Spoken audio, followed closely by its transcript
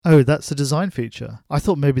Oh, that's a design feature. I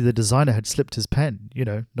thought maybe the designer had slipped his pen,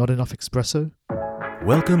 not enough espresso.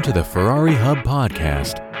 Welcome to the Ferrari Hub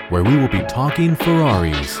podcast, where we will be talking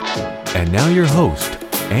Ferraris. And now your host,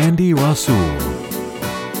 Andy Rasul.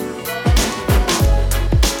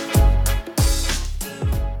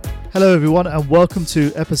 Hello everyone and welcome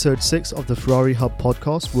to episode 6 of the Ferrari Hub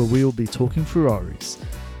podcast, where we will be talking Ferraris.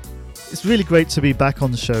 It's really great to be back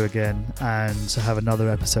on the show again and to have another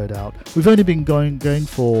episode out. We've only been going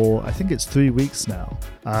for, I think it's 3 weeks now,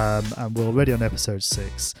 and we're already on episode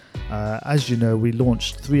 6. As you know, we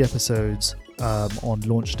launched 3 episodes on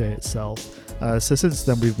launch day itself. So since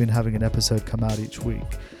then, we've been having an episode come out each week.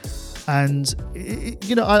 And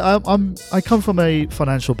I come from a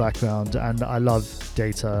financial background and I love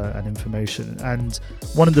data and information, and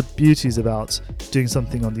one of the beauties about doing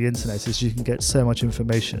something on the internet is you can get so much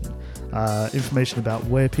information about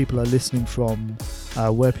where people are listening from,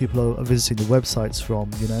 where people are visiting the websites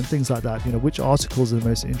from, and things like that. Which articles are the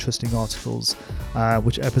most interesting articles,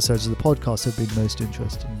 which episodes of the podcast have been most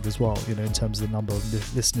interesting as well, in terms of the number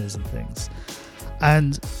of listeners and things.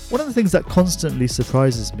 And one of the things that constantly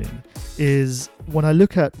surprises me is when I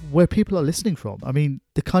look at where people are listening from. I mean,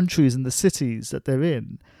 the countries and the cities that they're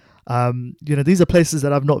in. These are places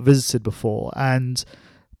that I've not visited before, and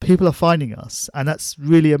people are finding us, and that's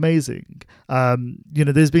really amazing.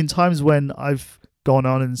 There's been times when I've gone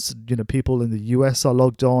on and, people in the US are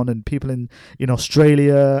logged on, and people in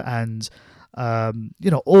Australia and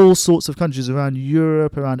all sorts of countries around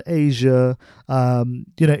Europe, around Asia.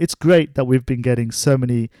 It's great that we've been getting so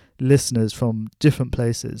many listeners from different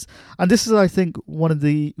places. And this is, I think, one of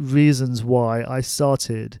the reasons why I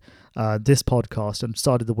started this podcast and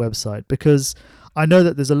started the website, because I know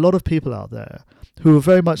that there's a lot of people out there who are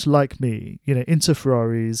very much like me, into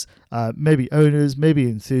Ferraris, maybe owners, maybe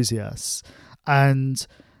enthusiasts. And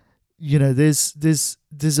there's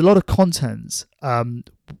a lot of content,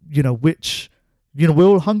 which we're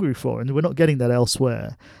all hungry for, and we're not getting that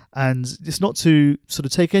elsewhere. And it's not to sort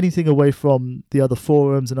of take anything away from the other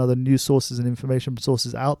forums and other news sources and information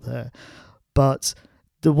sources out there, but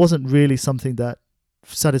there wasn't really something that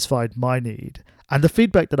satisfied my need. And the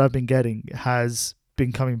feedback that I've been getting has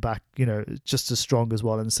been coming back, just as strong as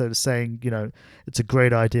well. And so saying, it's a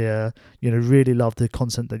great idea, really love the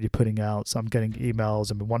content that you're putting out. So I'm getting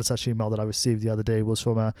emails. I mean, one such email that I received the other day was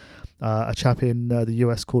from a chap in the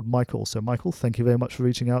US called Michael. So Michael, thank you very much for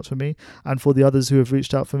reaching out to me, and for the others who have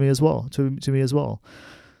reached out for me as well, to me as well.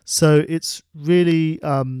 So it's really,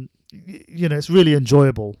 it's really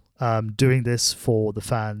enjoyable doing this for the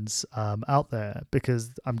fans out there,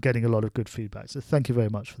 because I'm getting a lot of good feedback. So thank you very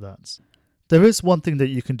much for that. There is one thing that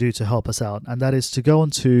you can do to help us out, and that is to go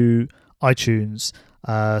onto iTunes,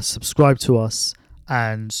 subscribe to us,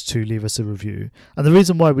 and to leave us a review. And the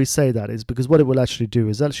reason why we say that is because what it will actually do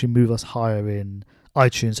is actually move us higher in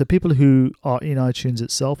iTunes. So people who are in iTunes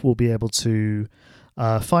itself will be able to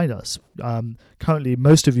find us. Currently,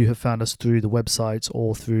 most of you have found us through the website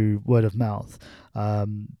or through word of mouth.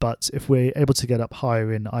 But if we're able to get up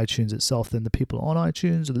higher in iTunes itself, then the people on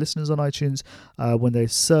iTunes, the listeners on iTunes, when they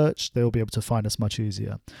search, they'll be able to find us much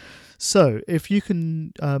easier. So if you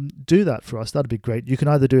can do that for us, that'd be great. You can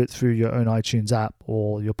either do it through your own iTunes app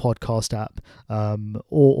or your podcast app,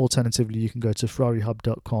 or alternatively, you can go to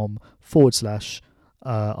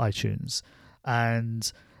ferrarihub.com/iTunes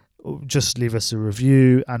and just leave us a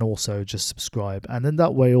review, and also just subscribe. And then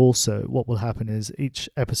that way also what will happen is each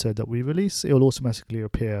episode that we release, it will automatically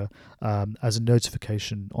appear as a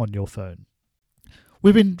notification on your phone.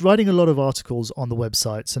 We've been writing a lot of articles on the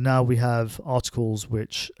website, so now we have articles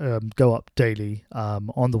which go up daily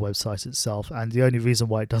on the website itself. And the only reason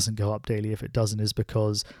why it doesn't go up daily, if it doesn't, is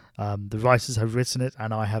because the writers have written it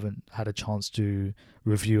and I haven't had a chance to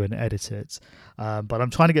review and edit it. But I'm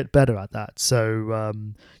trying to get better at that. So,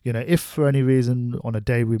 if for any reason on a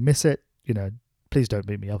day we miss it, please don't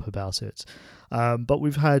beat me up about it. But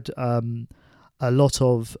we've had a lot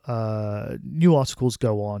of new articles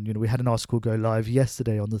go on. We had an article go live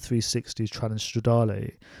yesterday on the 360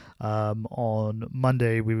 Transtradale. On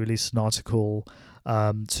Monday, we released an article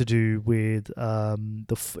to do with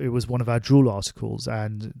it was one of our Drool articles,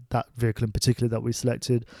 and that vehicle in particular that we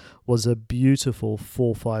selected was a beautiful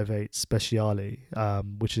 458 Speciale,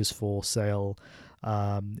 which is for sale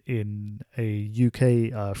in a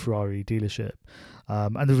UK Ferrari dealership.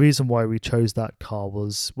 And the reason why we chose that car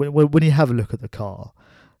was when you have a look at the car,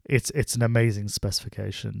 it's an amazing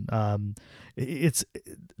specification. It's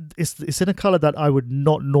in a color that I would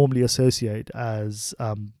not normally associate as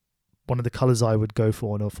one of the colors I would go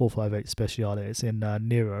for in a 458 Speciale. It's in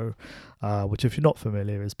Nero, which if you're not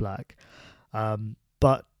familiar is black.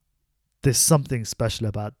 But there's something special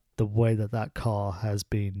about the way that car has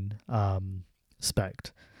been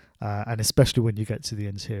spec'd. And especially when you get to the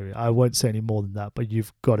interior. I won't say any more than that, but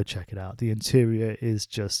you've got to check it out. The interior is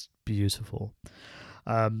just beautiful.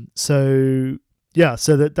 So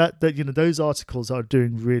that you know, those articles are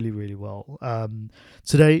doing really, really well.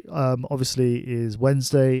 Today, obviously, is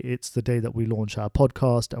Wednesday. It's the day that we launch our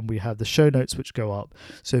podcast, and we have the show notes which go up.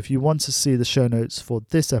 So if you want to see the show notes for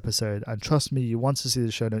this episode, and trust me, you want to see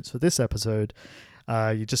the show notes for this episode,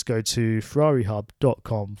 you just go to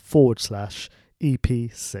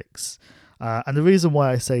ferrarihub.com/EP6. And the reason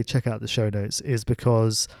why I say check out the show notes is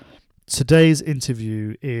because today's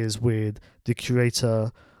interview is with the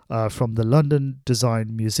curator from the London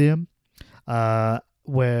Design Museum,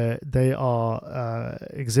 where they are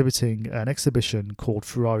exhibiting an exhibition called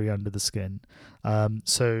Ferrari Under the Skin.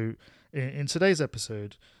 So in today's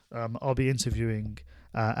episode, I'll be interviewing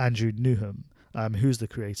Andrew Newham, who's the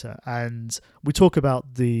creator, and we talk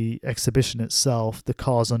about the exhibition itself, the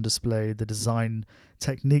cars on display, the design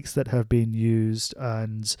techniques that have been used,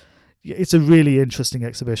 and it's a really interesting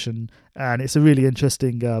exhibition, and it's a really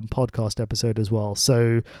interesting podcast episode as well.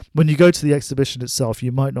 So when you go to the exhibition itself,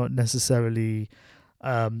 you might not necessarily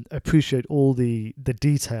appreciate all the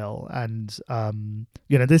detail, and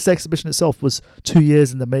this exhibition itself was 2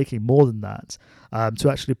 years in the making, more than that, to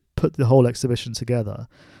actually put the whole exhibition together.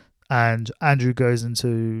 And Andrew goes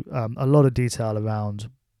into a lot of detail around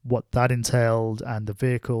what that entailed, and the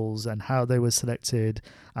vehicles, and how they were selected,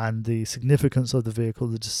 and the significance of the vehicle,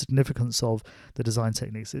 the significance of the design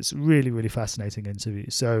techniques. It's really, really fascinating interview.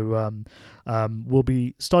 So we'll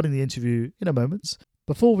be starting the interview in a moment.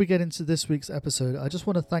 Before we get into this week's episode, I just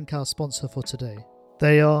want to thank our sponsor for today.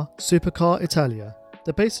 They are Supercar Italia.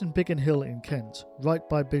 They're based in Biggin Hill in Kent, right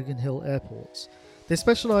by Biggin Hill Airport. They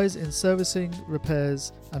specialise in servicing,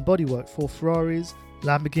 repairs and bodywork for Ferraris,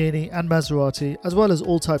 Lamborghini and Maserati, as well as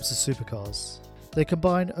all types of supercars. They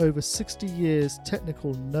combine over 60 years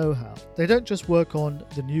technical know-how. They don't just work on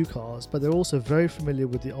the new cars, but they're also very familiar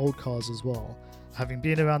with the old cars as well. Having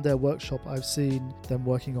been around their workshop, I've seen them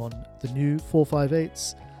working on the new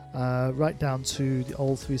 458s, right down to the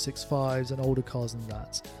old 365s and older cars than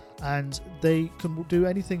that. And they can do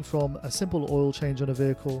anything from a simple oil change on a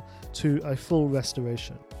vehicle to a full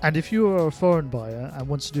restoration. And if you are a foreign buyer and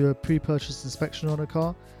want to do a pre-purchase inspection on a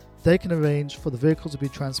car, they can arrange for the vehicle to be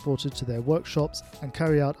transported to their workshops and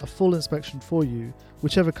carry out a full inspection for you,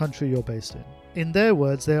 whichever country you're based in. In their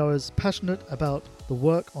words, they are as passionate about the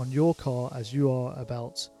work on your car as you are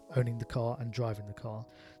about owning the car and driving the car.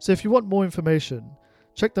 So if you want more information,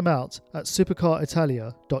 check them out at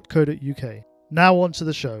supercaritalia.co.uk. Now on to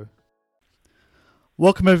the show.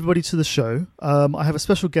 Welcome everybody to the show. I have a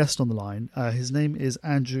special guest on the line. His name is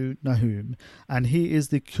Andrew Newham, and he is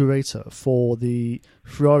the curator for the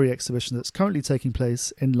Ferrari exhibition that's currently taking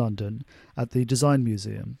place in London at the Design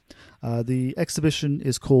Museum. The exhibition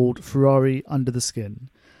is called Ferrari Under the Skin.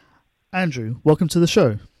 Andrew, welcome to the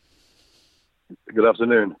show. Good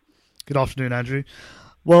afternoon. Good afternoon, Andrew.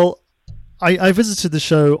 Well, I visited the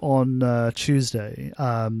show on Tuesday,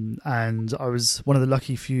 and I was one of the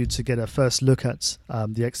lucky few to get a first look at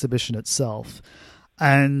the exhibition itself.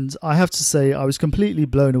 And I have to say, I was completely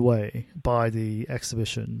blown away by the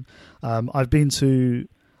exhibition. I've been to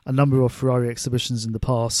a number of Ferrari exhibitions in the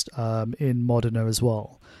past, in Modena as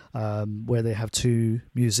well, where they have two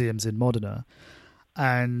museums in Modena.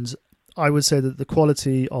 And I would say that the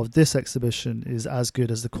quality of this exhibition is as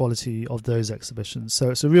good as the quality of those exhibitions. So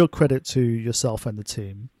it's a real credit to yourself and the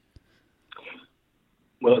team.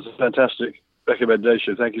 Well, that's a fantastic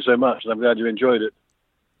recommendation. Thank you so much. And I'm glad you enjoyed it.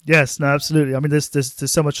 Yes, no, absolutely. I mean, there's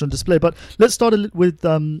so much on display. But let's start with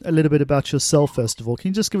a little bit about yourself, first of all. Can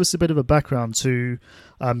you just give us a bit of a background to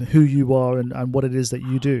who you are and what it is that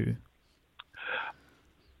you do?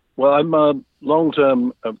 Well, I'm a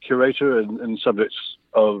long-term curator in subjects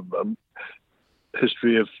of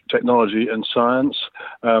history of technology and science,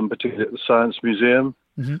 particularly at the Science Museum.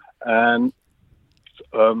 Mm-hmm. And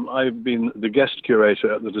I've been the guest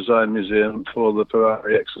curator at the Design Museum for the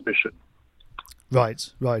Ferrari exhibition. Right.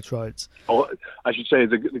 Or I should say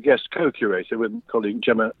the guest co-curator with my colleague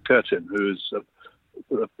Gemma Curtin, who is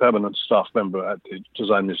a permanent staff member at the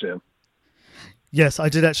Design Museum. Yes, I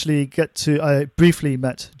did actually I briefly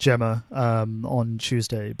met Gemma on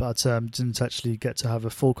Tuesday, but didn't actually get to have a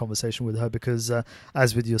full conversation with her because,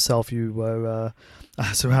 as with yourself, you were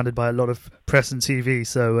surrounded by a lot of press and TV,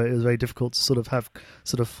 so it was very difficult to sort of have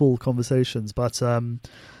full conversations. But and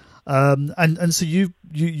so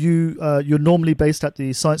you're normally based at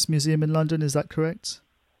the Science Museum in London, is that correct?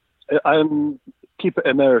 I'm keeper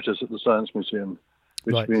emeritus at the Science Museum,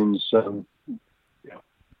 which means.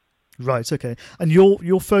 Right. Okay. And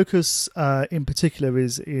your focus in particular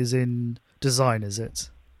is in design, is it?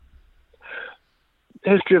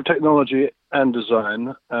 History of technology and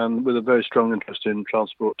design, and with a very strong interest in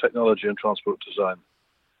transport technology and transport design.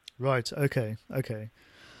 Right. Okay.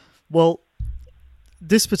 Well,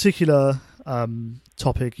 this particular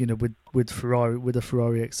topic, with Ferrari, with the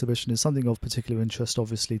Ferrari exhibition, is something of particular interest,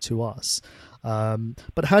 obviously, to us.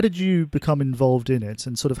 But how did you become involved in it,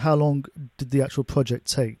 and sort of how long did the actual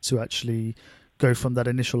project take to actually go from that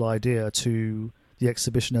initial idea to the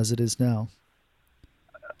exhibition as it is now?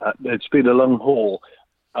 It's been a long haul.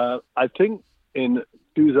 I think in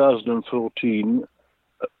 2014,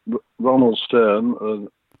 Ronald Stern, an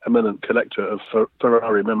eminent collector of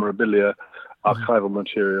Ferrari memorabilia, archival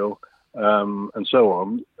material, and so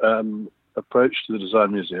on, approached the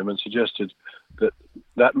Design Museum and suggested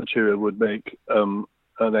that material would make an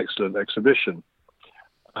excellent exhibition.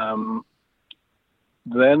 Then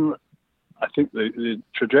I think the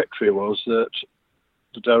trajectory was that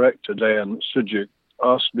the director, Dejan Sujuk,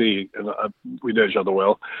 asked me, and we know each other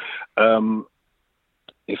well,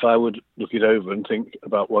 if I would look it over and think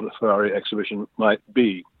about what a Ferrari exhibition might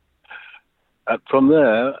be. From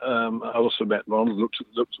there, I also met Ron, looked at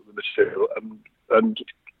the material, and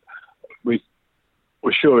we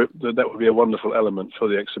were sure that would be a wonderful element for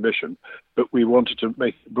the exhibition, but we wanted to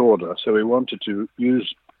make it broader. So we wanted to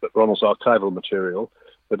use Ronald's archival material,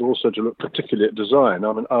 but also to look particularly at design.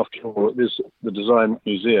 I mean, after all, it is the Design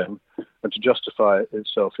Museum, and to justify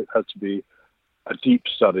itself, it had to be a deep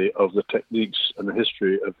study of the techniques and the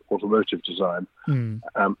history of automotive design,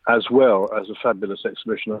 as well as a fabulous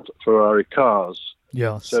exhibition of Ferrari cars.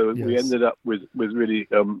 Yes. So we ended up with really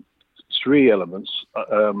three elements: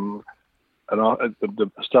 the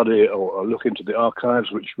study or a look into the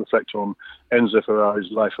archives, which reflect on Enzo Ferrari's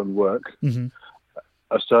life and work. Mm-hmm.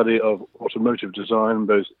 A study of automotive design,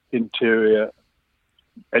 both interior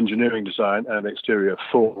engineering design and exterior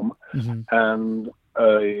form, and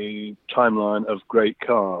a timeline of great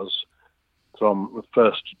cars from the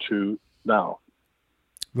first to now.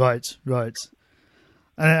 Right.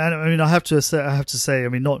 And I mean, I have to say, I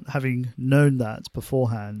mean, not having known that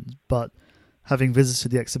beforehand, but having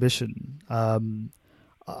visited the exhibition, I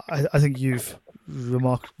think you've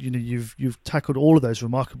tackled all of those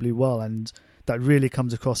remarkably well, and that really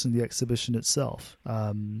comes across in the exhibition itself.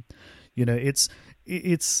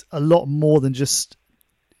 It's a lot more than just.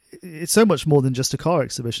 It's so much more than just a car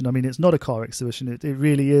exhibition. I mean, it's not a car exhibition. It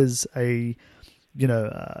really is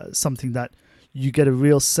something that you get a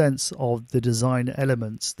real sense of the design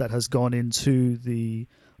elements that has gone into the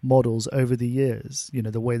models over the years.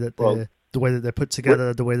 The way that they're put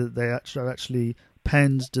together, the way that they are actually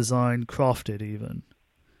penned, designed, crafted, even.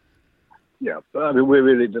 Yeah, I mean, we're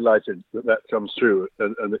really delighted that comes through,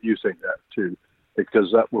 and that you think that too,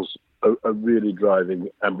 because that was a really driving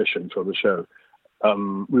ambition for the show.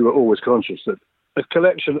 We were always conscious that a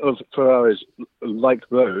collection of Ferraris like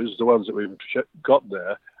those, the ones that we've got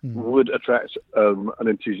there, would attract an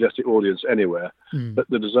enthusiastic audience anywhere. But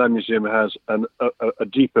the Design Museum has a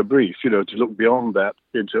deeper brief, to look beyond that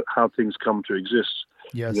into how things come to exist.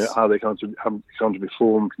 Yes. How they come to be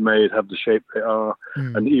formed, made, have the shape they are,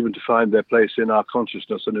 and even to find their place in our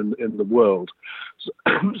consciousness and in the world.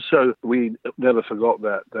 So we never forgot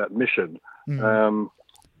that mission.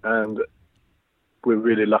 And we're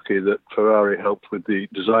really lucky that Ferrari helped with the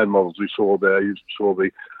design models we saw there. You saw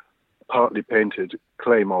the partly painted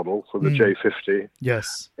clay model for the J50.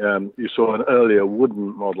 Yes. You saw an earlier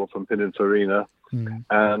wooden model from Pininfarina,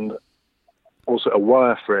 and also a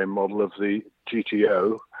wireframe model of the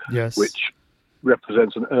GTO, yes, which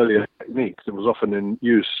represents an earlier technique that was often in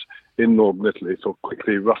use in northern Italy for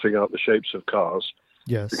quickly roughing out the shapes of cars.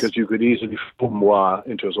 Yes. Because you could easily form wire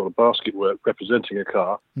into a sort of basket work representing a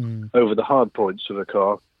car over the hard points of a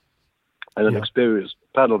car, and an experienced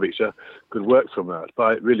panel beater could work from that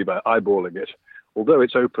by eyeballing it. Although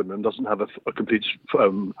it's open and doesn't have a complete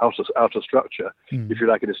outer structure, if you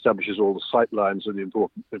like, it establishes all the sight lines and the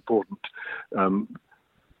important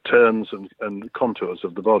turns and contours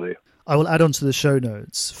of the body. I will add on to the show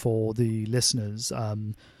notes for the listeners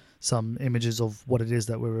some images of what it is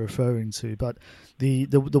that we're referring to. But the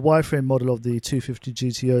wireframe model of the 250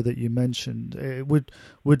 GTO that you mentioned, would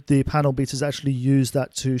the panel beaters actually use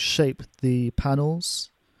that to shape the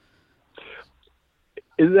panels?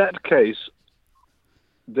 In that case,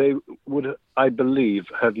 they would, I believe,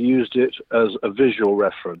 have used it as a visual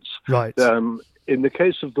reference. Right. In the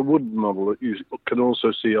case of the wooden model that you can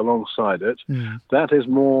also see alongside it, that is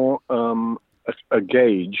more a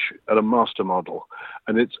gauge and a master model,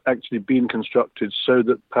 and it's actually been constructed so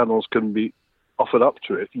that panels can be offered up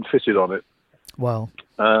to it and fitted on it. Wow.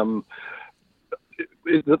 The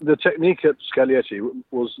technique at Scaglietti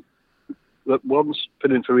was that once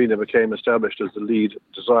Pininfarina became established as the lead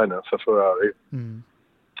designer for Ferrari,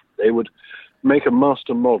 they would make a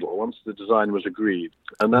master model once the design was agreed,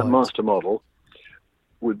 and that master model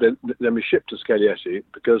would then be shipped to Scaglietti,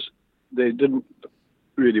 because they didn't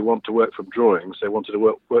really want to work from drawings; they wanted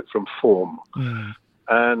to work from form.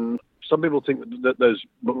 And some people think that those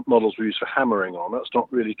models were used for hammering on. That's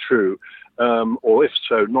not really true, or if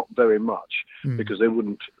so, not very much, because they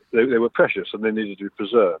were precious and they needed to be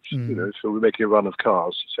preserved. So we're making a run of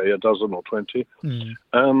cars, say a dozen or 20.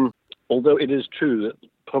 Although it is true that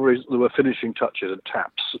probably there were finishing touches and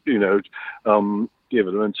taps, given,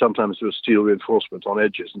 and sometimes there was steel reinforcement on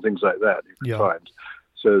edges and things like that you can find.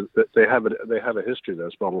 So that they have a history,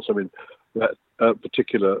 those models. I mean, that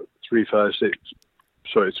particular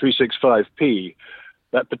 365P,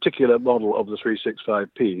 that particular model of the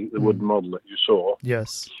 365P, the wooden model that you saw,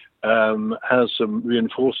 has some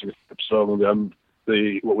reinforcing tips on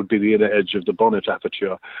what would be the inner edge of the bonnet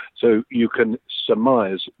aperture. So you can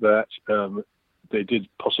surmise that they did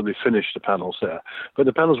possibly finish the panels there. But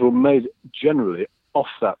the panels were made generally off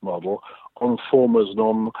that model on formers and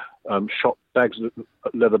on shot bags,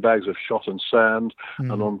 leather bags of shot and sand,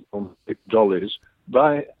 and on big dollies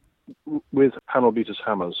with panel beaters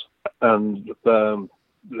hammers, and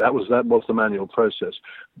that was the manual process.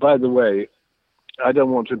 By the way, I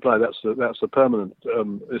don't want to imply that's the permanent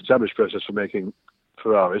established process for making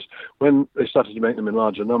Ferraris. When they started to make them in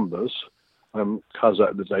larger numbers, cars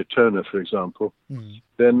like the Daytona, for example,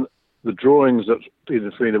 then the drawings that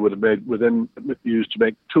Pininfarina would have made were then used to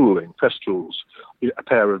make tooling, press tools, a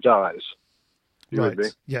pair of dies.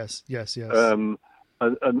 Right. Yes. And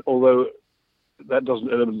although that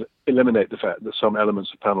doesn't eliminate the fact that some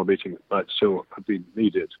elements of panel beating might still have been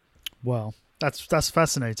needed. Wow, that's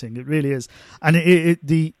fascinating. It really is, and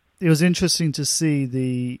it was interesting to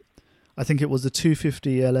see I think it was the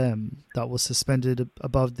 250 LM that was suspended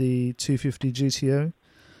above the 250 GTO.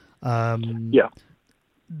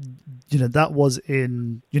 That was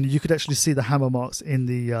in. You could actually see the hammer marks in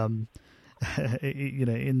the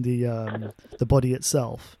the body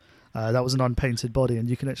itself. That was an unpainted body, and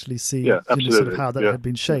you can actually see sort of how that had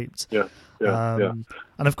been shaped. And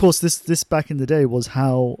of course, this back in the day was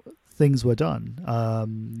how things were done.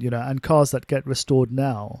 And cars that get restored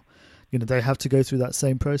now, they have to go through that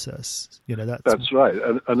same process. That's right,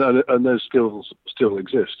 and those skills still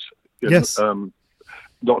exist. Yes.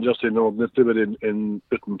 Not just in Northern Italy, but in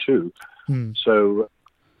Britain too. So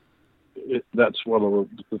that's one of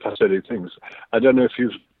the fascinating things. I don't know if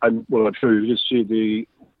I'm sure you did see the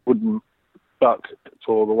wooden buck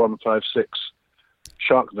for the 156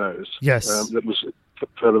 Shark Nose. Yes. That was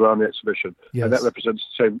further around the exhibition. Yes. And that represents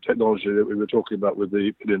the same technology that we were talking about with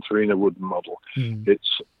the Pininfarina wooden model.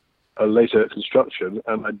 It's a later construction,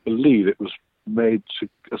 and I believe it was made to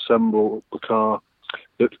assemble the car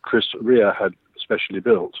that Chris Rea had specially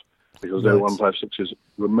built, because no 156s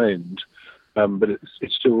remained. But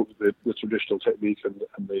it's still the traditional technique, and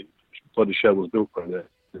the body shell was built by there.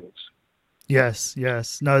 Yes.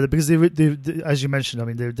 No, because as you mentioned, I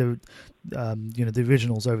mean, the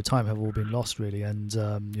originals over time have all been lost, really. And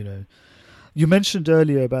you mentioned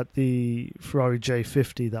earlier about the Ferrari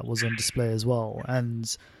J50 that was on display as well,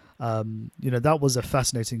 and that was a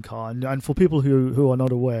fascinating car. And for people who are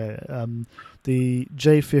not aware, the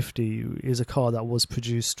J50 is a car that was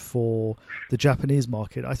produced for the Japanese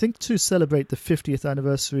market, I think, to celebrate the 50th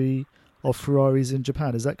anniversary of Ferraris in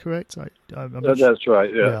Japan. Is that correct? That's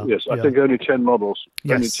right. Yes. I think only 10 models,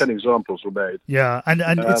 only 10 examples were made. Yeah, and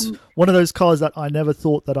it's one of those cars that I never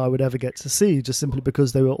thought that I would ever get to see, just simply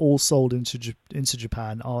because they were all sold into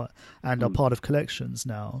Japan and are part of collections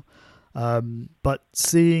now. But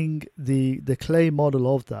seeing the clay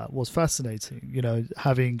model of that was fascinating.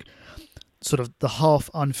 Having sort of the half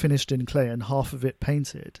unfinished in clay and half of it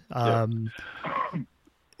painted. Well,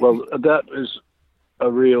 that is a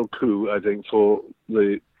real coup, I think, for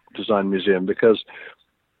the Design Museum, because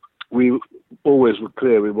we always were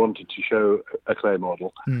clear we wanted to show a clay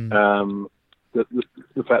model. The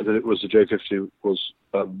fact that it was the J50 was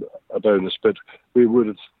a bonus, but we would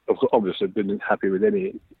have obviously been happy with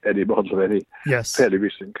any model of any fairly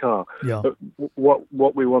recent car. Yeah. But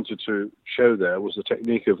what we wanted to show there was the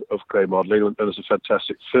technique of clay modelling, and there's a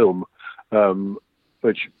fantastic film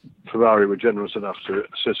which Ferrari were generous enough to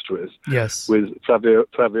assist with. Yes. With Flavio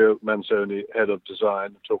Manzoni, head of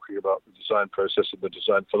design, talking about the design process and the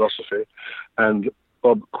design philosophy, and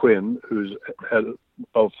Bob Quinn, who's head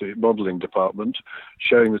of the modelling department,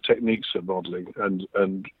 showing the techniques of modelling and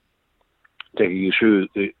taking you through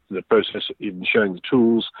the process, even showing the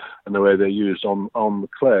tools and the way they're used on the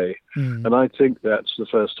clay. And I think that's the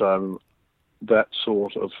first time that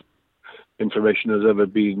sort of information has ever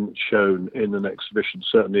been shown in an exhibition,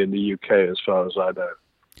 certainly in the UK, as far as I know.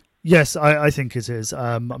 Yes, I think it is.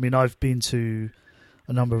 I mean, I've been to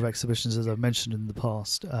a number of exhibitions, as I've mentioned in the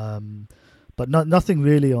past, but nothing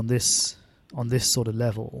really on this sort of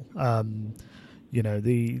level.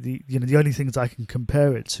 The only things I can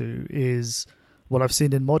compare it to is what I've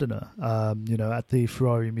seen in Modena, at the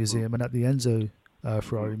Ferrari Museum and at the Enzo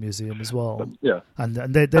Ferrari Museum as well. And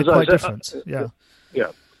they're quite different. Yeah.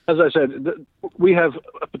 As I said, we have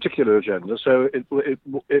a particular agenda, so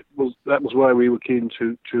that was why we were keen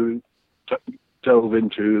to delve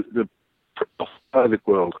into the private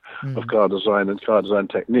world of car design and car design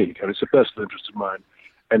technique. And it's a personal interest of mine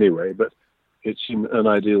anyway, but it seemed an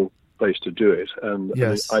ideal place to do it and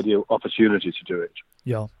an ideal opportunity to do it.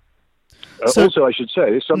 Yeah. Also, I should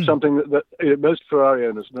say, something that most Ferrari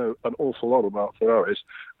owners know an awful lot about Ferraris,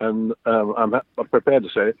 and I'm prepared to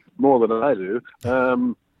say more than I do,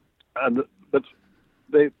 but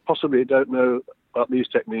they possibly don't know about these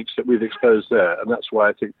techniques that we've exposed there, and that's why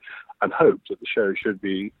I think and hope that the show should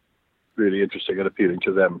be really interesting and appealing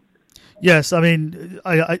to them. Yes, I mean,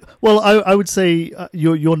 I would say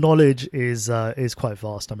your knowledge is quite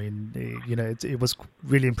vast. I mean, it was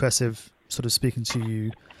really impressive, sort of speaking to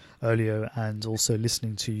you earlier and also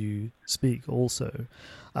listening to you speak also.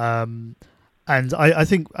 And I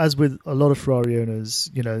think, as with a lot of Ferrari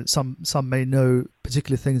owners, some may know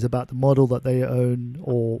particular things about the model that they own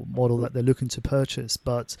or model that they're looking to purchase,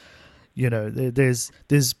 but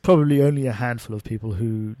there's probably only a handful of people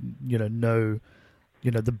who know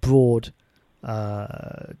the broad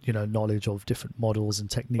knowledge of different models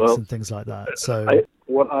and techniques and things like that. So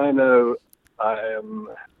what I know, I am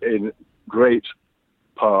in great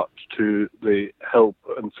part to the help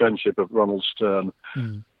and friendship of Ronald Stern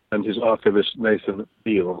and his archivist Nathan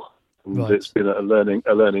Beale. Right. It's been a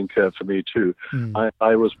learning curve for me too.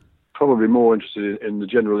 I was probably more interested in the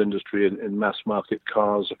general industry, in mass market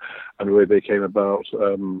cars and the way they came about.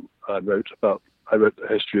 I wrote a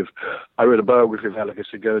biography of Alec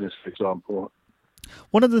Sigonis, for example.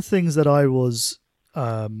 One of the things that I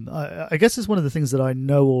guess it's one of the things that I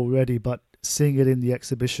know already, but seeing it in the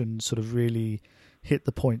exhibition sort of really hit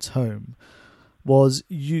the points home, was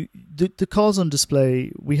the cars on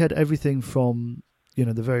display. We had everything from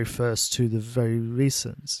the very first to the very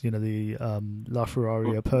recent, the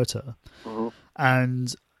LaFerrari Aperta,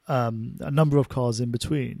 and a number of cars in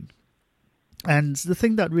between. And the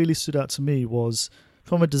thing that really stood out to me was,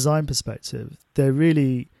 from a design perspective, they're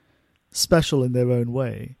really special in their own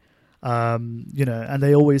way, and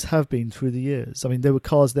they always have been through the years. I mean, there were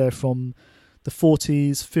cars there from the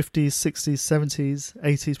 40s, 50s, 60s, 70s,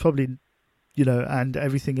 80s, probably, and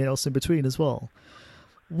everything else in between as well.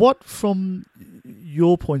 What, from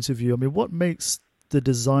your point of view, I mean, what makes the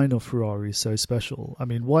design of Ferrari so special? I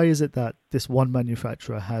mean, why is it that this one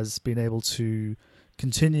manufacturer has been able to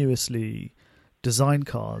continuously design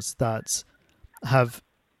cars that have,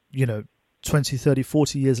 20, 30,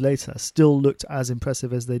 40 years later still looked as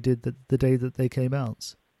impressive as they did the day that they came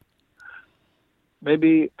out?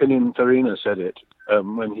 Maybe Pininfarina said it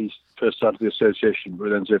when he first started the association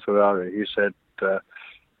with Enzo Ferrari. He said,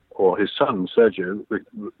 or his son Sergio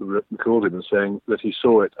recalled him as saying that he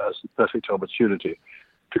saw it as the perfect opportunity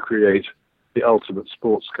to create the ultimate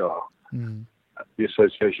sports car. The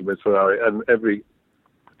association with Ferrari, and every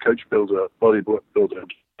coach builder, body builder,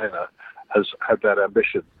 and designer has had that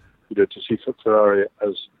ambition, to see Ferrari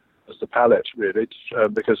as the palette, really,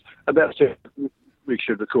 because at that stage we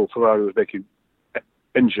should recall Ferrari was making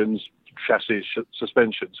engines, chassis,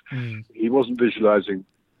 suspensions. He wasn't visualizing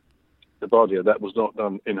the body, and that was not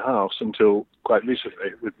done in-house until quite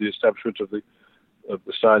recently with the establishment of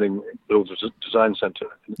the Styling Builders Design Center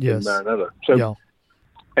in Maranello. So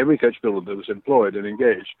every coach builder that was employed and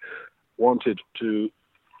engaged wanted to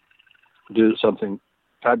do something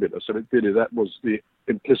fabulous, and really that was the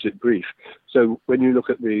implicit brief. So when you look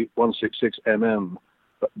at the 166mm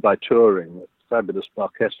by Touring, fabulous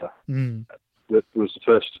Marchetta, that was the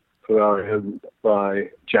first Ferrari owned by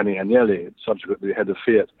Gianni Agnelli, subsequently head of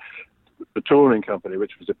Fiat. The Touring company,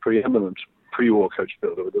 which was a preeminent pre-war coach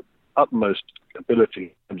builder with the utmost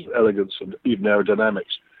ability and elegance and even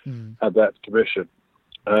aerodynamics, had that commission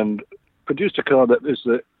and produced a car that is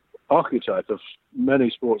the archetype of many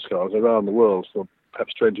sports cars around the world for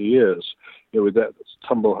perhaps 20 years, with that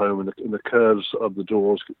tumble home in the curves of the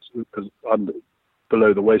doors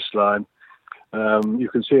below the waistline. You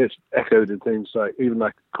can see it echoed in things like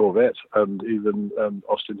Corvette and even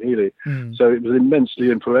Austin Healey. So it was immensely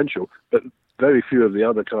influential. But very few of the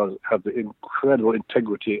other cars have the incredible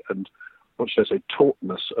integrity and, what should I say,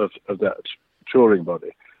 tautness of that touring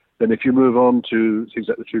body. Then if you move on to things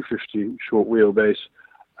like the 250 short wheelbase,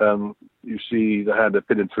 you see the hand of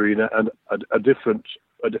Pininfarina and a different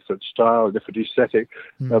style, a different aesthetic,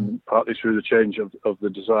 partly through the change of the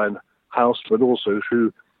design house, but also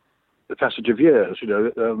through the passage of years.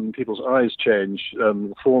 People's eyes change,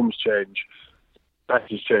 forms change,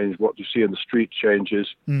 patterns change, what you see in the street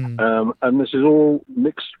changes, and this is all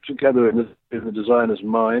mixed together in the designer's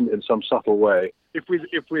mind in some subtle way. If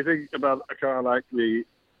we think about a car like the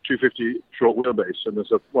 250 short wheelbase, and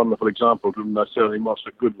there's a wonderful example from Sterling Moss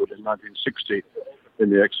at Goodwood in 1960 in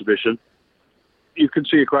the exhibition, you can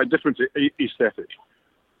see a quite different aesthetic.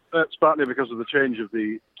 That's partly because of the change of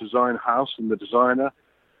the design house and the designer,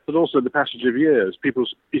 but also the passage of years.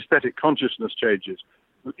 People's aesthetic consciousness changes.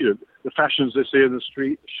 The fashions they see in the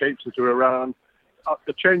street, the shapes that are around, are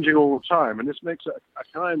changing all the time, and this makes a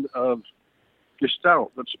kind of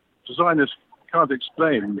gestalt that designers can't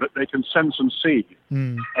explain, but they can sense and see,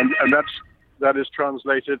 and that is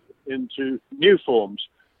translated into new forms.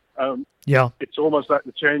 It's almost like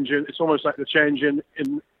the change in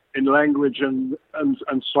language and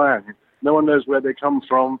slang. No one knows where they come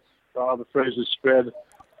from. The phrases spread,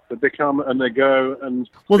 but they come and they go, and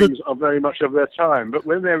things are very much of their time. But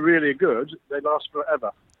when they're really good, they last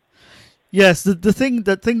forever. Yes, the thing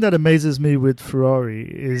that amazes me with Ferrari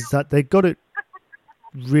is that they got it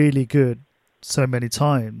really good so many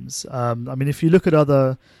times. If you look at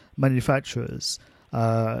other manufacturers,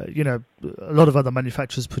 a lot of other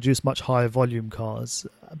manufacturers produce much higher volume cars,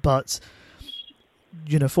 but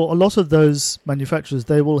for a lot of those manufacturers,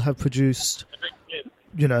 they will have produced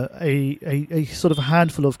a sort of a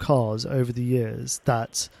handful of cars over the years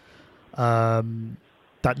that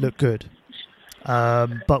look good.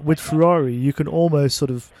 But with Ferrari, you can almost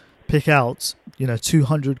sort of pick out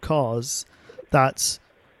 200 cars that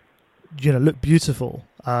look beautiful,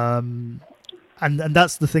 and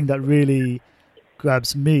that's the thing that really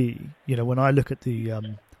grabs me when I look at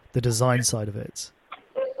the design side of it.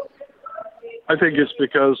 I think it's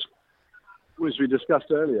because, as we discussed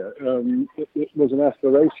earlier, it was an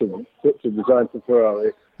aspiration to design for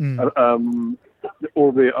Ferrari.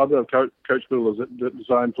 All the other coach builders that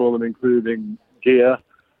designed for them, including Ghia,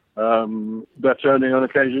 Bertone on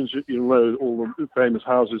occasions, all the famous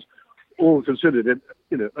houses, all considered it,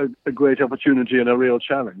 a great opportunity and a real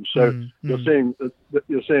challenge. So you're seeing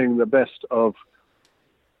the best of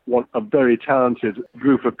what a very talented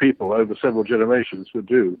group of people over several generations would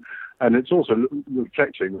do, and it's also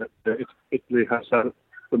reflecting that Italy has had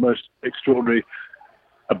the most extraordinary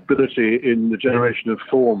ability in the generation of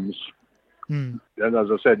forms. And as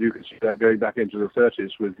I said, you can see that going back into the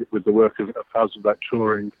 30s with the work of houses like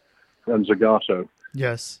Touring and Zagato.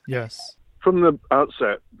 Yes. From the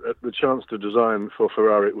outset, the chance to design for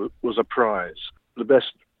Ferrari was a prize. The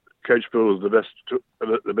best coach builders, the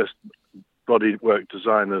best bodywork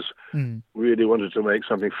designers really wanted to make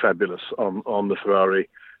something fabulous on the Ferrari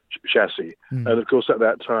chassis. And of course, at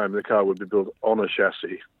that time, the car would be built on a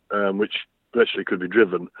chassis, which virtually could be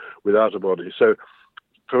driven without a body. So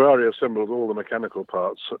Ferrari assembled all the mechanical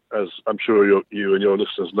parts, as I'm sure you and your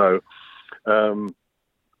listeners know, and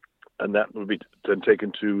that would be then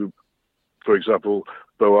taken to, for example,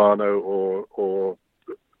 Boano or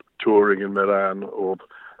Touring in Milan, or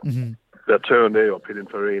Bertone or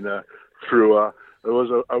Pininfarina, Frua. There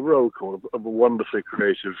was a roll call of wonderfully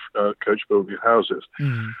creative coach building houses.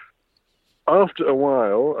 After a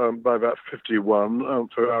while, by about 51,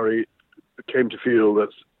 Ferrari came to feel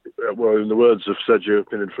that, in the words of Sergio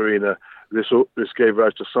Pininfarina, this gave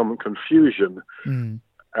rise to some confusion,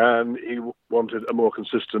 and he wanted a more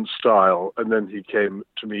consistent style. And then he came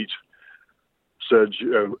to meet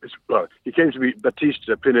he came to meet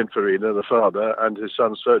Battista Pininfarina, the father, and his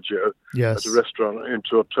son Sergio at a restaurant in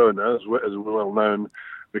Tortona, as well known,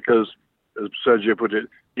 because, as Sergio put it,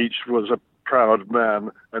 each was a proud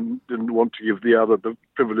man and didn't want to give the other the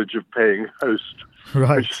privilege of paying host,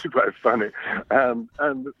 which is quite funny. And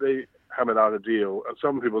they hammered out a deal.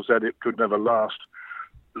 Some people said it could never last.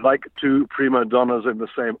 Like two prima donnas in the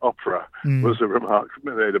same opera was the remark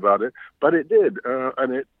made about it, but it did,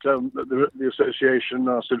 and the association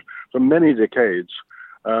lasted for many decades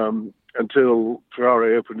until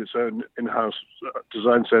Ferrari opened its own in-house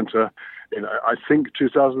design center in, I think,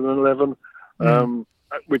 2011,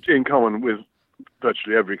 which in common with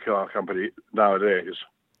virtually every car company nowadays.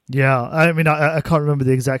 Yeah, I mean, I can't remember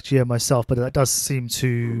the exact year myself, but that does seem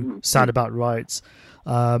to sound about right.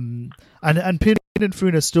 And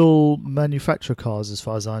Pininfarina still manufacture cars, as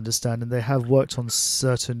far as I understand, and they have worked on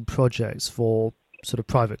certain projects for sort of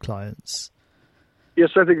private clients.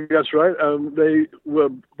 Yes, I think that's right. They were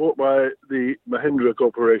bought by the Mahindra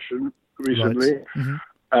Corporation recently, Right. Mm-hmm.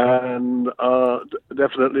 and are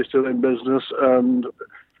definitely still in business and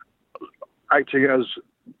acting as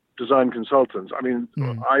design consultants. I mean,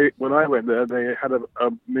 when I went there, they had a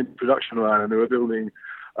mini production line, and they were building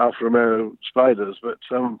Alfa Romeo Spiders, but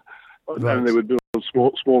and they would build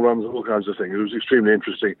small runs of all kinds of things. It was extremely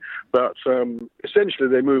interesting. But essentially,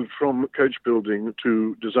 they moved from coach building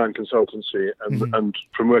to design consultancy, and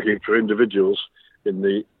from working for individuals in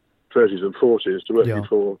the 30s and 40s to working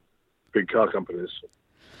for big car companies.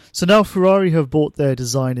 So now Ferrari have bought their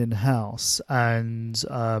design in house, and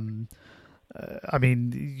I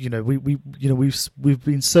mean, we've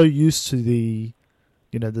been so used to the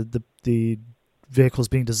vehicles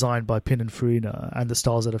being designed by Pininfarina and the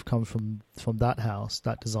styles that have come from that house,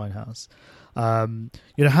 that design house.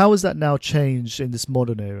 How has that now changed in this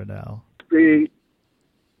modern era now? The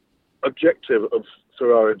objective of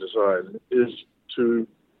Ferrari design is to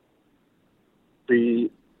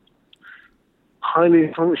be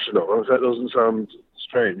highly functional, if that doesn't sound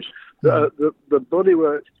strange. The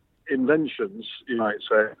bodywork inventions, you might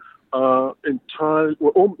say, are entirely,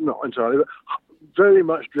 well, not entirely, but very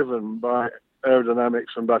much driven by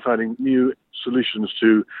aerodynamics and by finding new solutions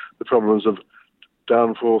to the problems of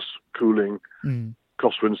downforce, cooling,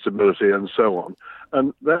 crosswind stability, and so on.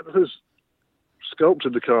 And that has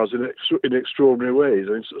sculpted the cars in extraordinary ways.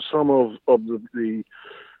 I mean, some of the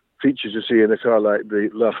features you see in a car like the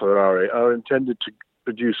LaFerrari are intended to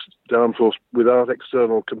produce downforce without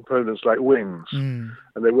external components like wings. And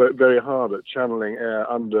they work very hard at channeling air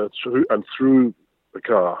under, through the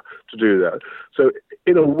car to do that. So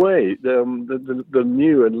in a way, the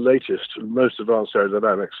new and latest and most advanced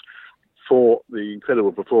aerodynamics for the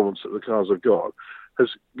incredible performance that the cars have got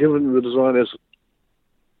has given the designers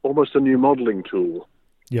almost a new modeling tool.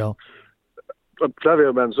 Yeah.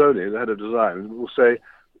 Flavio Manzoni, the head of design, will say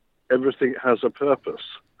everything has a purpose.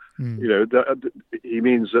 He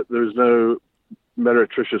means that there is no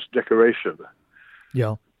meretricious decoration.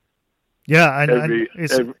 Yeah.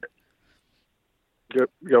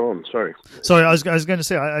 Go on. Sorry, I was going to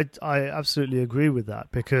say I absolutely agree with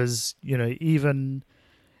that, because even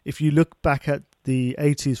if you look back at the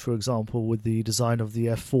 80s, for example, with the design of the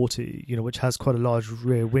F40, which has quite a large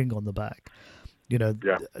rear wing on the back,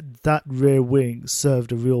 that rear wing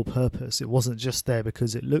served a real purpose. It wasn't just there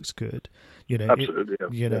because it looked good. Absolutely.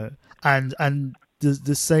 And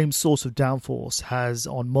the same sort of downforce has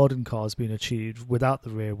on modern cars been achieved without the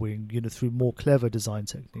rear wing, through more clever design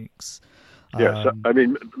techniques. Yes, I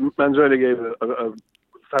mean, Manzoni gave a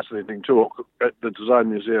fascinating talk at the Design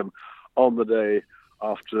Museum on the day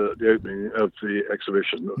after the opening of the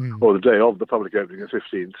exhibition, or the day of the public opening, the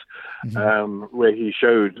 15th, where he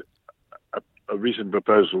showed a recent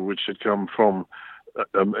proposal which had come from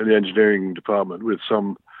in the engineering department with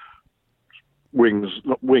some wings,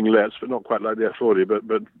 not winglets, but not quite like the F40,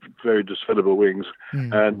 but very discernible wings.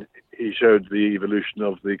 And he showed the evolution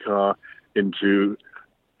of the car into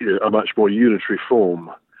a much more unitary form,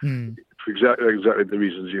 for exactly the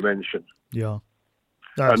reasons you mentioned. Yeah,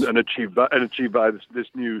 and achieved by this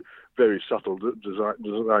new, very subtle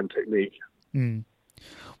design technique.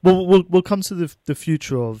 Well, we'll come to the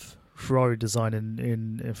future of Ferrari design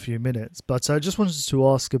in a few minutes, but I just wanted to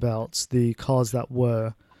ask about the cars that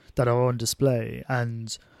are on display,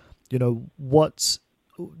 and what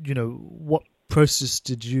process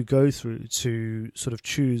did you go through to sort of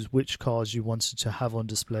choose which cars you wanted to have on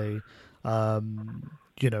display? What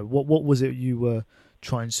was it you were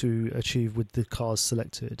trying to achieve with the cars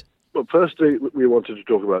selected? Well, firstly, we wanted to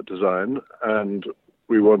talk about design, and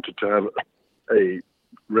we wanted to have a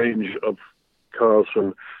range of cars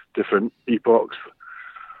from different epochs,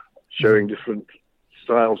 showing different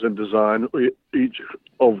styles in design, each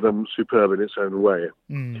of them superb in its own way.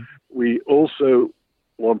 We also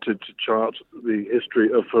wanted to chart the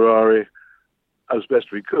history of Ferrari as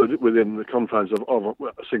best we could within the confines of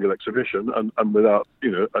a single exhibition, and without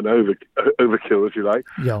an overkill, if you like.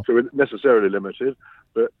 Yeah. So we're necessarily limited,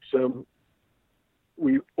 but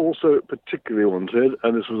we also particularly wanted,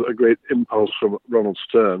 and this was a great impulse from Ronald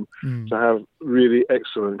Stern, to have really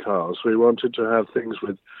excellent cars. We wanted to have things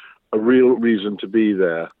with a real reason to be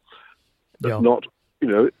there, but not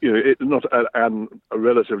not a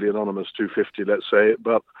relatively anonymous 250, let's say,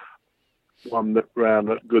 but one that ran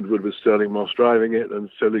at Goodwood with Stirling Moss driving it and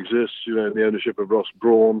still exists, in the ownership of Ross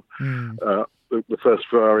Brawn, the first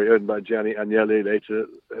Ferrari owned by Gianni Agnelli, later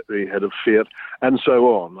the head of Fiat, and so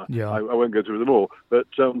on. Yeah. I won't go through them all, but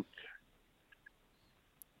that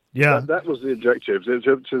was the objective,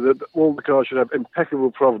 so that all the cars should have impeccable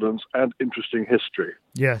provenance and interesting history.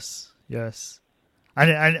 Yes.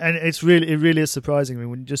 And it really is surprising. I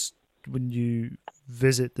mean, when you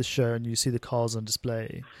visit the show and you see the cars on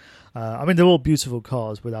display, I mean, they're all beautiful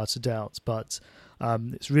cars without a doubt, but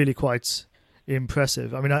it's really quite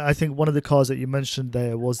impressive. I mean, I think one of the cars that you mentioned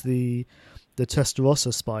there was the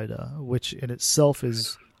Testarossa Spider, which in itself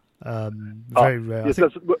is very rare. Yes,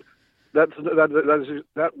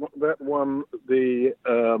 that won the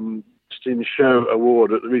Steam Show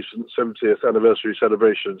Award at the recent 70th anniversary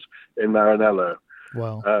celebrations in Maranello.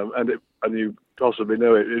 Wow! And you possibly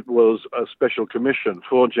know it was a special commission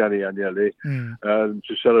for Gianni Agnelli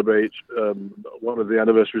to celebrate one of the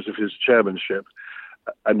anniversaries of his chairmanship,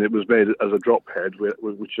 and it was made as a drop head,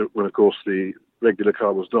 which when of course the regular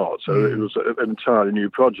car was not. So it was an entirely new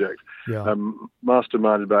project,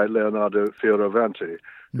 masterminded by Leonardo Fioravanti,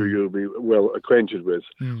 who you'll be well acquainted with.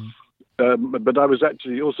 But I was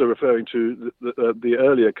actually also referring to the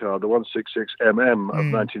earlier car, the 166mm of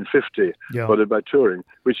 1950, modded by Touring,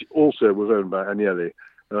 which also was owned by Agnelli,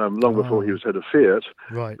 long before he was head of Fiat,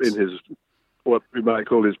 in his what we might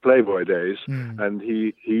call his Playboy days. And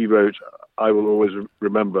he wrote, "I will always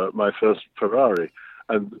remember my first Ferrari,"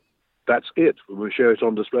 and that's it. We show it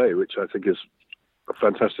on display, which I think is a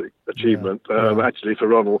fantastic achievement, actually for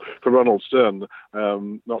Ronald Stern,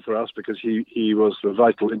 not for us, because he was the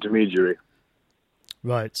vital intermediary.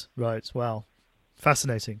 Right. Wow,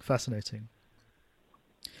 fascinating.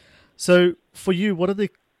 So, for you, what are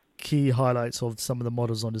the key highlights of some of the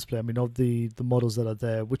models on display? I mean, of the models that are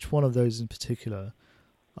there, which one of those in particular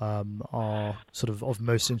are sort of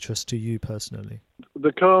most interest to you personally?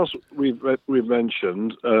 The cars we've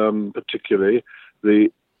mentioned, particularly the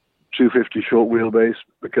 250 short wheelbase,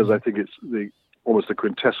 because I think it's almost the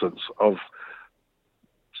quintessence of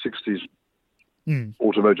 60s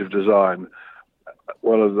automotive design.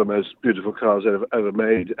 One of the most beautiful cars ever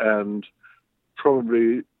made, and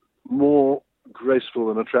probably more graceful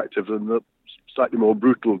and attractive than the slightly more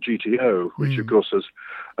brutal GTO, which of course has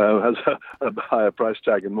a higher price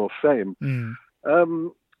tag and more fame.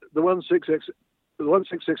 The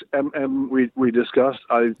 166mm we discussed,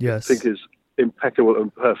 I think is impeccable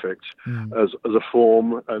and perfect as a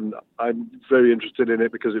form, and I'm very interested in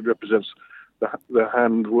it because it represents the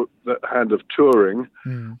hand of touring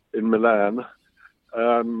in Milan.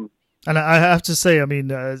 And I have to say, I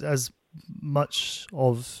mean, as much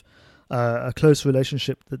of a close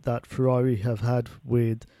relationship that Ferrari have had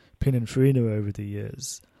with Pininfarina over the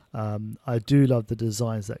years, I do love the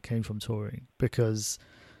designs that came from touring, because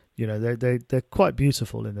they're quite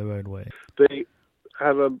beautiful in their own way. They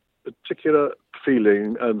have a particular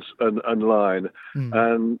feeling and line,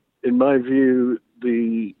 and in my view,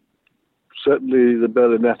 certainly the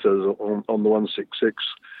Berlinettas on the 166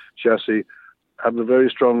 chassis have a very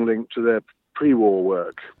strong link to their pre-war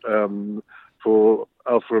work for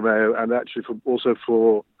Alfa Romeo, and actually also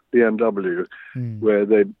for BMW, where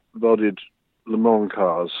they bodied Le Mans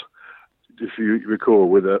cars, if you recall,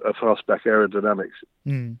 with a fastback aerodynamics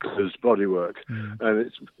bodywork. And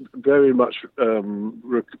it's very much,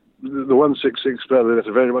 the 166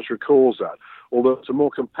 Berlinetta very much recalls that, although it's a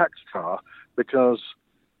more compact car, because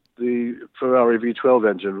the Ferrari V12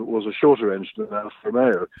 engine was a shorter engine than Alfa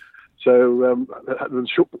Romeo. So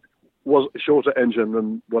was a shorter engine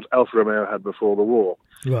than what Alfa Romeo had before the war.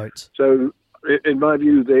 Right. So in my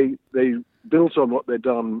view, they built on what they'd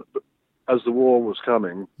done as the war was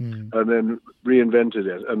coming, and then reinvented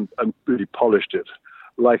it and really polished it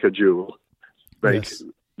like a jewel. Make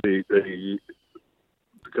the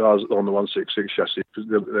cars on the 166 chassis,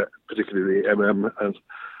 particularly the MM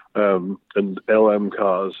and LM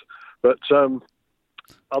cars. But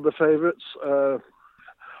other favourites,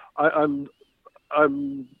 I'm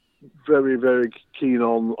very, very keen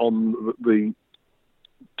on the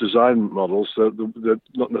design models, the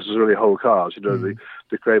not necessarily whole cars, the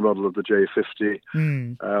grey model of the J50,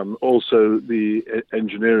 also the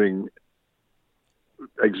engineering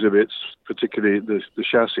exhibits, particularly the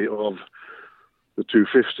chassis of the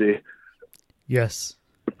 250. Yes.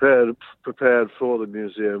 Prepared for the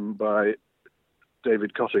museum by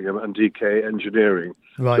David Cottingham and DK Engineering.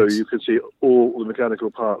 Right. So you can see all the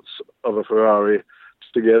mechanical parts of a Ferrari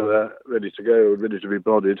together, ready to go, ready to be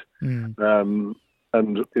bodied,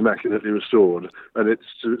 and immaculately restored. And it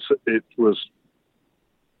was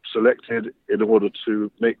selected in order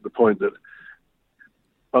to make the point that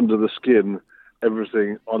under the skin,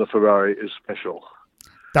 everything on a Ferrari is special.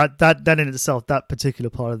 That in itself, that particular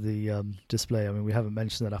part of the display, I mean, we haven't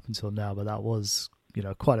mentioned that up until now, but that was,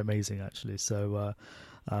 quite amazing actually. So,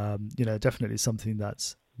 definitely something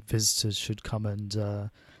that visitors should come and,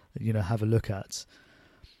 have a look at.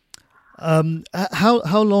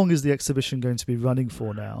 How long is the exhibition going to be running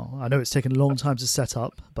for now? I know it's taken a long time to set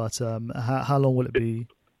up, but how long will it be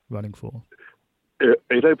running for?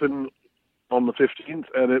 It opened on the 15th,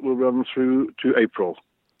 and it will run through to April.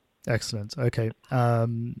 Excellent. Okay.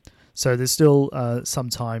 So there's still some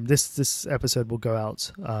time. This episode will go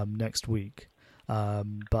out next week,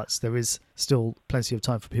 but there is still plenty of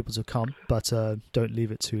time for people to come. But don't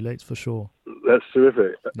leave it too late for sure. That's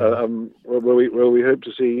terrific. Yeah. We hope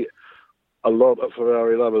to see a lot of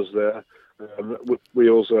Ferrari lovers there. We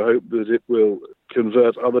also hope that it will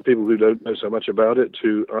convert other people who don't know so much about it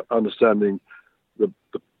to understanding the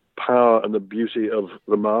power and the beauty of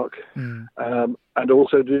the marque, and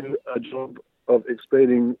also do a job of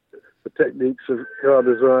explaining the techniques of car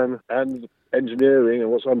design and engineering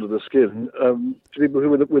and what's under the skin to people who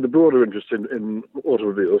with a broader interest in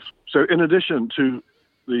automobiles. So in addition to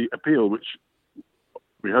the appeal, which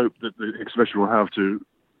we hope that the exhibition will have to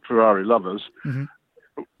Ferrari lovers,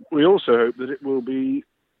 we also hope that it will be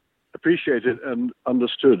appreciated and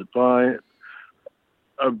understood by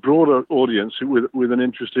a broader audience with an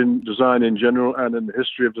interest in design in general and in the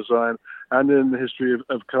history of design and in the history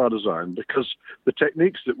of car design, because the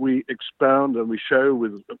techniques that we expound and we show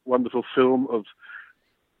with a wonderful film of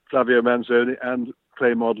Flavio Manzoni and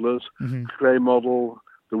clay modelers, clay model,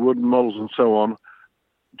 the wooden models and so on,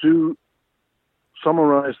 do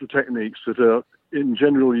summarize the techniques that are in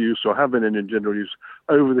general use or have been in general use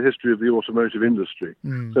over the history of the automotive industry.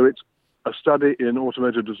 So it's a study in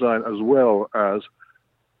automotive design as well as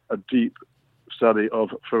a deep study of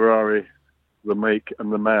Ferrari, the make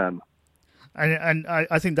and the man. And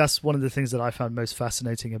I think that's one of the things that I found most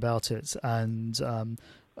fascinating about it. And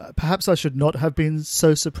perhaps I should not have been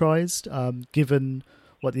so surprised, given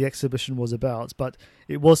what the exhibition was about. But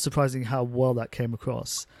it was surprising how well that came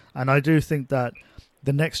across. And I do think that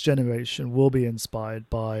the next generation will be inspired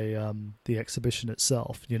by the exhibition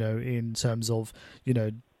itself, in terms of,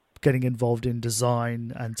 getting involved in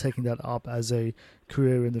design and taking that up as a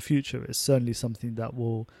career in the future is certainly something that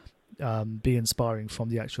will be inspiring from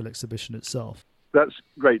the actual exhibition itself. That's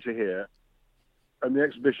great to hear. And the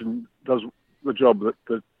exhibition does the job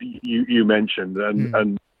that you mentioned,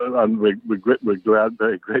 and we're glad,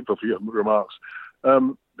 very grateful for your remarks,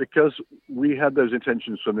 because we had those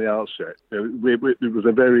intentions from the outset. It was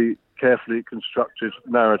a very carefully constructed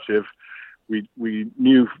narrative. We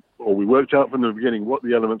knew, or we worked out from the beginning, what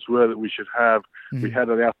the elements were that we should have. We had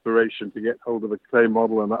an aspiration to get hold of a clay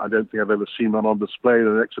model, and I don't think I've ever seen one on display in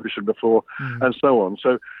an exhibition before, and so on.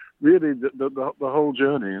 So really, the whole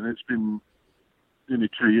journey, and it's been nearly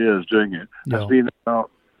 2 years doing it, has been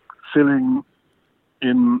about filling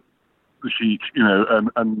in the sheet,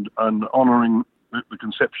 and honouring the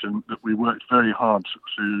conception that we worked very hard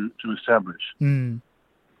to establish. No,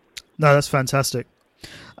 that's fantastic.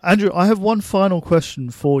 Andrew, I have one final question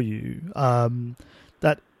for you.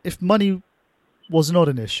 That if money was not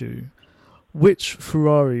an issue, which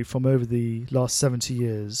Ferrari from over the last 70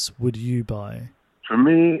 years would you buy? For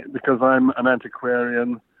me, because I'm an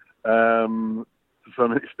antiquarian to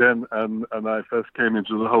some extent, and I first came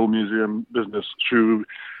into the whole museum business through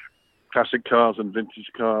classic cars and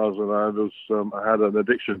vintage cars, and I had an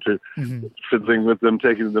addiction to fiddling with them,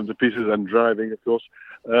 taking them to pieces, and driving, of course.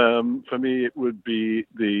 For me, it would be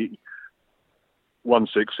the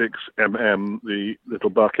 166 the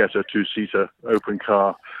little Barchetta two-seater open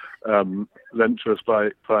car, lent to us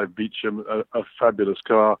by Clive Beecham, a fabulous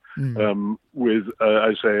car with,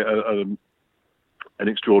 I say, an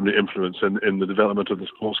extraordinary influence in the development of the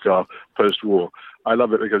sports car post-war. I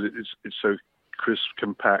love it because it's so crisp,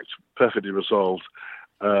 compact, perfectly resolved,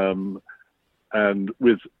 and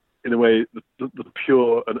with, in a way, the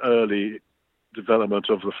pure and early development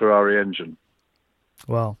of the Ferrari engine.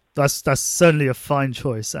 Well, that's certainly a fine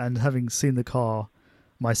choice, and having seen the car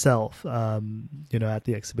myself, at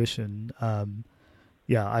the exhibition,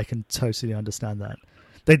 I can totally understand that.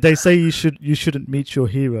 They say you shouldn't meet your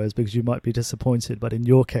heroes because you might be disappointed, but in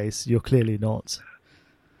your case, you're clearly not.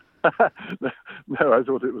 No, I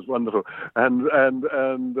thought it was wonderful, and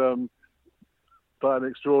by an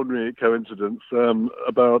extraordinary coincidence,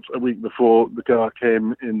 about a week before the car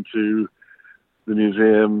came into the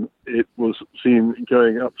museum, it was seen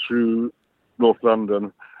going up through North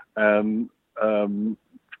London and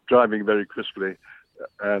driving very crisply,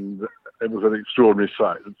 and it was an extraordinary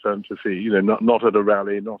sight to see. Not at a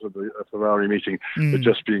rally, not at a Ferrari meeting, but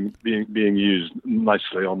just being used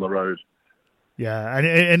nicely on the road. Yeah,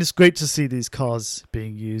 and it's great to see these cars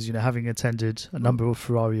being used. Having attended a number of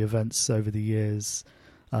Ferrari events over the years,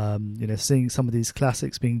 seeing some of these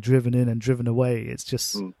classics being driven in and driven away, it's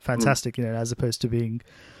just fantastic. As opposed to being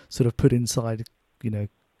sort of put inside,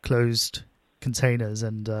 closed containers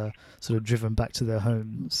and sort of driven back to their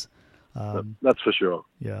homes. That's for sure.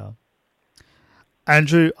 Yeah.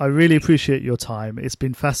 Andrew, I really appreciate your time. It's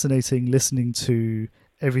been fascinating listening to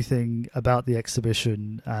everything about the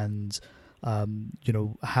exhibition and,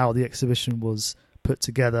 how the exhibition was put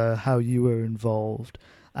together, how you were involved,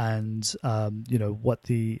 and, what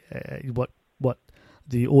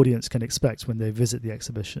the audience can expect when they visit the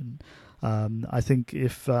exhibition. I think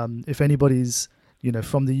if anybody's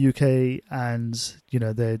from the UK and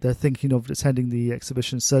they're thinking of attending the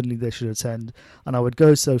exhibition, certainly they should attend. And I would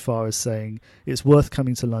go so far as saying it's worth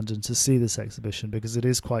coming to London to see this exhibition because it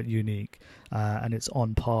is quite unique and it's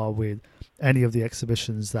on par with any of the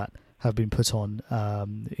exhibitions that have been put on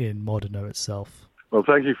in Modena itself. Well,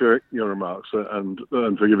 thank you for your remarks and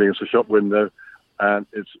for giving us a shop window. And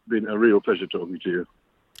it's been a real pleasure talking to you.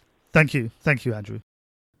 Thank you, Andrew.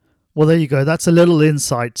 Well, there you go. That's a little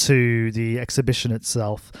insight to the exhibition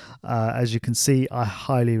itself. As you can see, I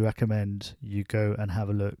highly recommend you go and have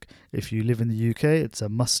a look. If you live in the UK, it's a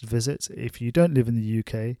must visit. If you don't live in the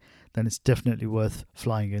UK, then it's definitely worth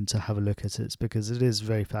flying in to have a look at it because it is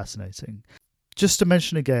very fascinating. Just to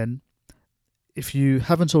mention again, if you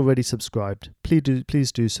haven't already subscribed,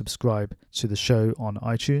 please do subscribe to the show on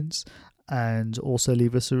iTunes and also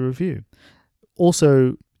leave us a review.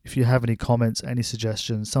 Also, if you have any comments, any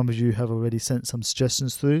suggestions, some of you have already sent some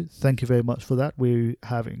suggestions through. Thank you very much for that. We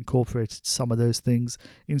have incorporated some of those things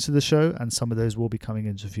into the show and some of those will be coming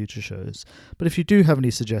into future shows. But if you do have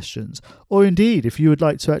any suggestions, or indeed if you would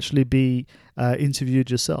like to actually be interviewed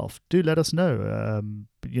yourself, do let us know.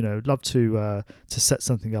 Love to set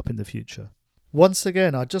something up in the future. Once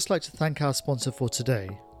again, I'd just like to thank our sponsor for today.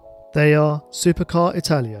 They are Supercar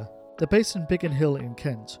Italia. They're based in Biggin Hill in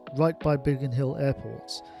Kent, right by Biggin Hill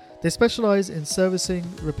Airport. They specialise in servicing,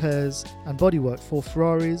 repairs and bodywork for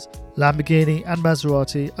Ferraris, Lamborghini and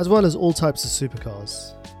Maserati, as well as all types of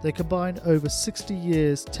supercars. They combine over 60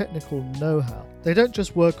 years technical know-how. They don't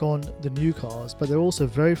just work on the new cars, but they're also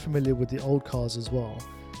very familiar with the old cars as well.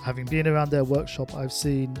 Having been around their workshop, I've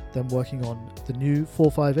seen them working on the new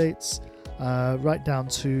 458s, right down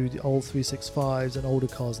to the old 365s and older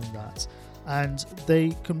cars than that. And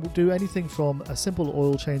they can do anything from a simple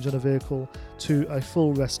oil change on a vehicle to a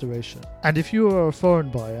full restoration. And if you are a foreign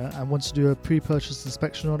buyer and want to do a pre-purchase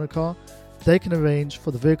inspection on a car, they can arrange for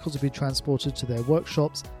the vehicle to be transported to their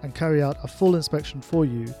workshops and carry out a full inspection for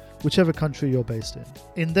you, whichever country you're based in.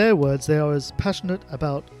 In their words, they are as passionate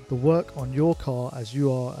about the work on your car as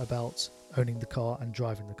you are about owning the car and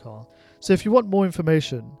driving the car. So if you want more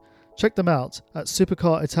information, check them out at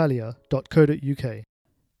supercaritalia.co.uk.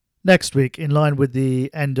 Next week, in line with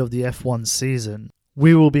the end of the F1 season,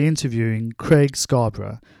 we will be interviewing Craig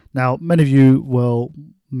Scarborough. Now, many of you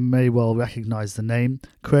may well recognise the name.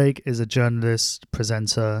 Craig is a journalist,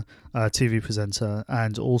 presenter, TV presenter,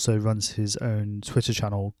 and also runs his own Twitter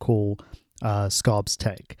channel called Scarbs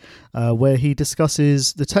Tech, where he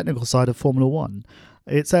discusses the technical side of Formula One.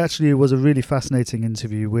 It actually was a really fascinating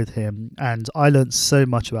interview with him, and I learned so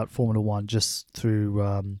much about Formula One just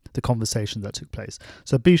through the conversation that took place.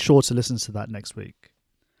 So be sure to listen to that next week.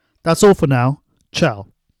 That's all for now. Ciao.